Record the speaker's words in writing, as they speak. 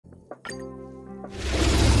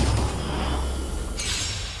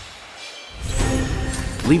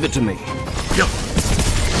Leave it to me.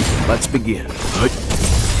 Let's begin.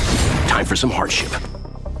 Time for some hardship.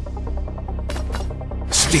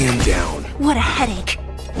 Stand down. What a headache.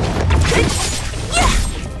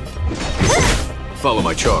 Follow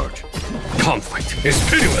my charge. Conflict is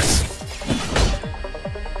pitiless.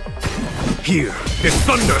 Here is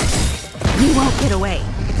thunder. You won't get away.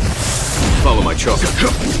 Follow my charge.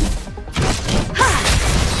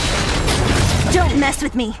 Don't mess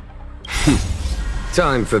with me.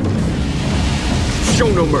 Time for... Show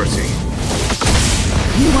no mercy.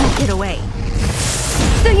 You won't get away.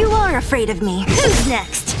 So you are afraid of me. Who's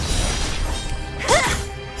next?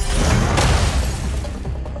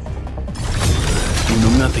 You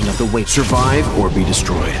know nothing of the way. Survive or be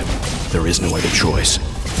destroyed. There is no other choice.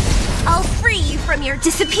 I'll free you from your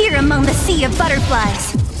disappear among the sea of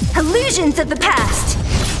butterflies. Illusions of the past.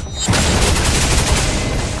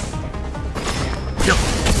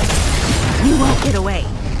 You won't get away.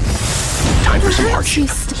 Time for some hardship.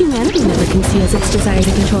 Humanity never conceals its desire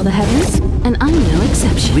to control the heavens, and I'm no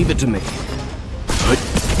exception. Leave it to me.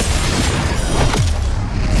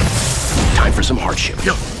 Time for some hardship.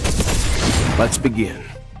 Let's begin.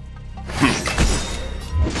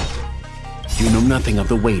 You know nothing of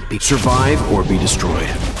the weight. Survive or be destroyed.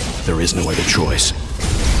 There is no other choice.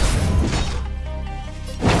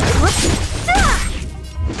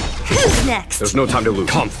 Who's next? There's no time to lose.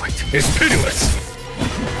 Conflict is pitiless.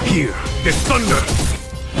 Here is thunder.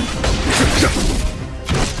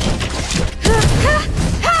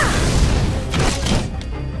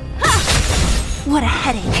 What a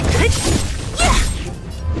headache.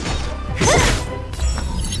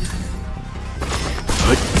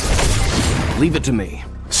 Leave it to me.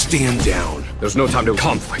 Stand down. There's no time to...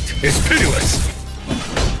 Conflict is pitiless.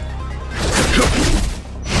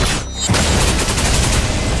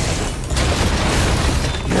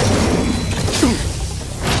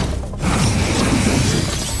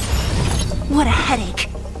 What a headache.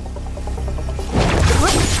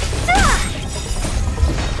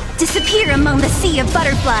 Disappear among the sea of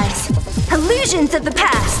butterflies. Illusions of the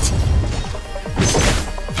past.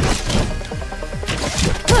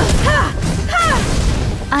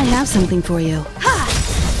 I have something for you.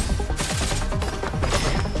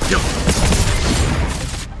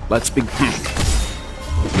 Let's begin.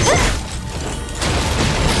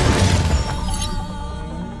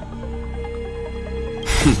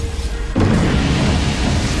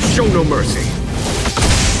 Show no mercy.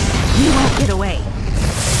 You won't get away.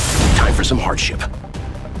 Time for some hardship.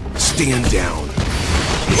 Stand down.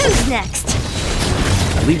 Who's next?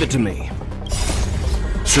 Leave it to me.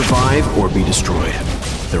 Survive or be destroyed.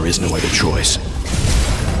 There is no other choice.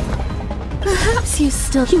 Perhaps you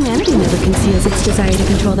still... Humanity never conceals its desire to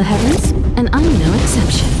control the heavens, and I'm no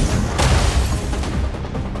exception.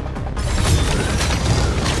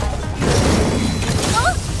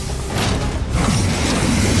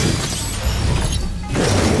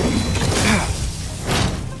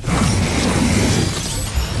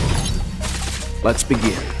 Let's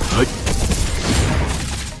begin.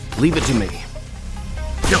 Leave it to me.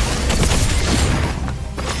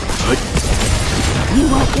 You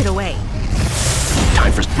won't get away.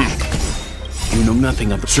 Time for... You know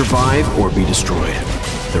nothing of... Survive or be destroyed.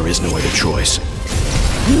 There is no other choice.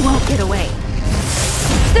 You won't get away.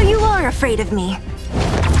 So you are afraid of me.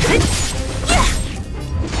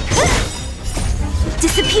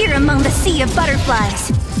 Disappear among the sea of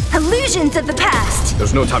butterflies. Illusions of the past.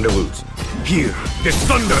 There's no time to lose. Here is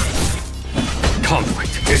thunder.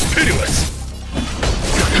 Conflict is pitiless.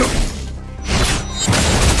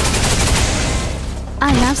 I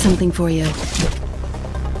have something for you.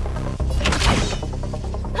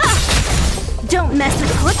 Don't mess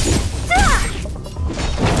with...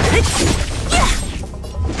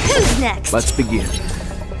 Who's next? Let's begin.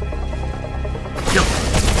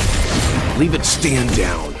 Leave it. Stand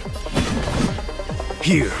down.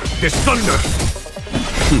 Here is thunder.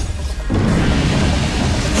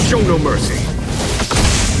 Show no mercy.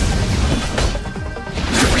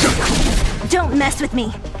 Don't mess with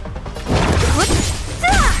me.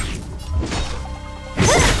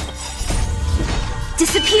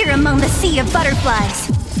 Disappear among the sea of butterflies.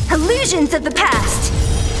 Illusions of the past.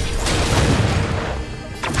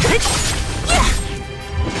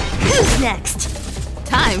 Who's next?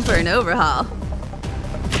 Time for an overhaul.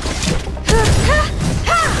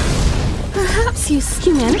 Perhaps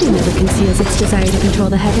humanity never conceals its desire to control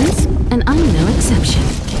the heavens, and I'm no exception.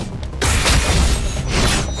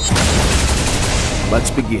 Let's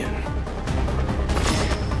begin.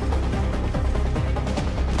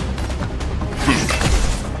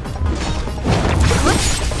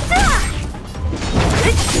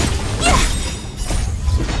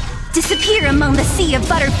 disappear among the sea of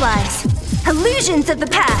butterflies. Illusions of the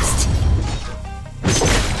past.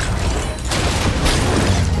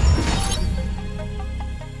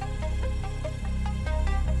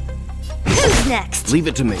 Who's next? Leave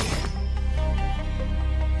it to me.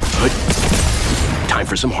 Good. Time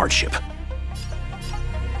for some hardship.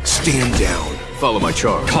 Stand down. Follow my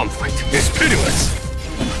charge. Conflict is pitiless!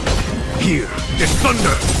 Here is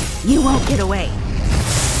thunder! You won't get away.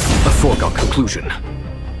 A foregone conclusion.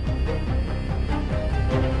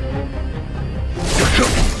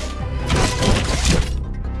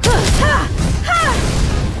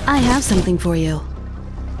 I have something for you.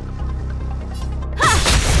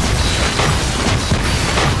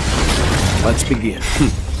 Let's begin.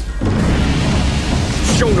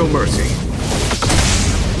 Show no mercy.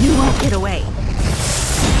 You won't get away.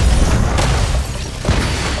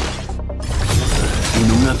 You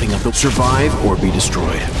know nothing of the survive or be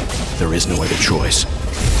destroyed. There is no other choice.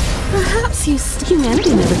 Perhaps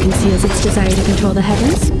humanity never conceals its desire to control the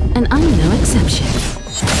heavens, and I'm no exception.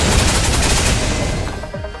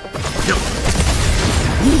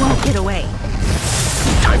 You won't get away.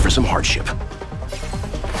 Time for some hardship.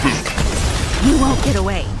 You won't get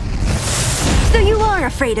away. So you are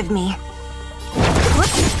afraid of me.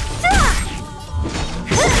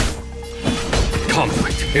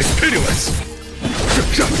 Conflict is pitiless!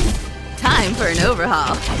 Time for an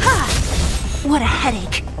overhaul. What a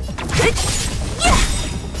headache.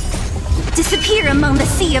 Disappear among the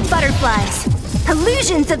sea of butterflies.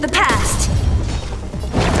 Illusions of the past.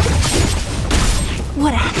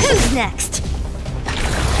 Who's next?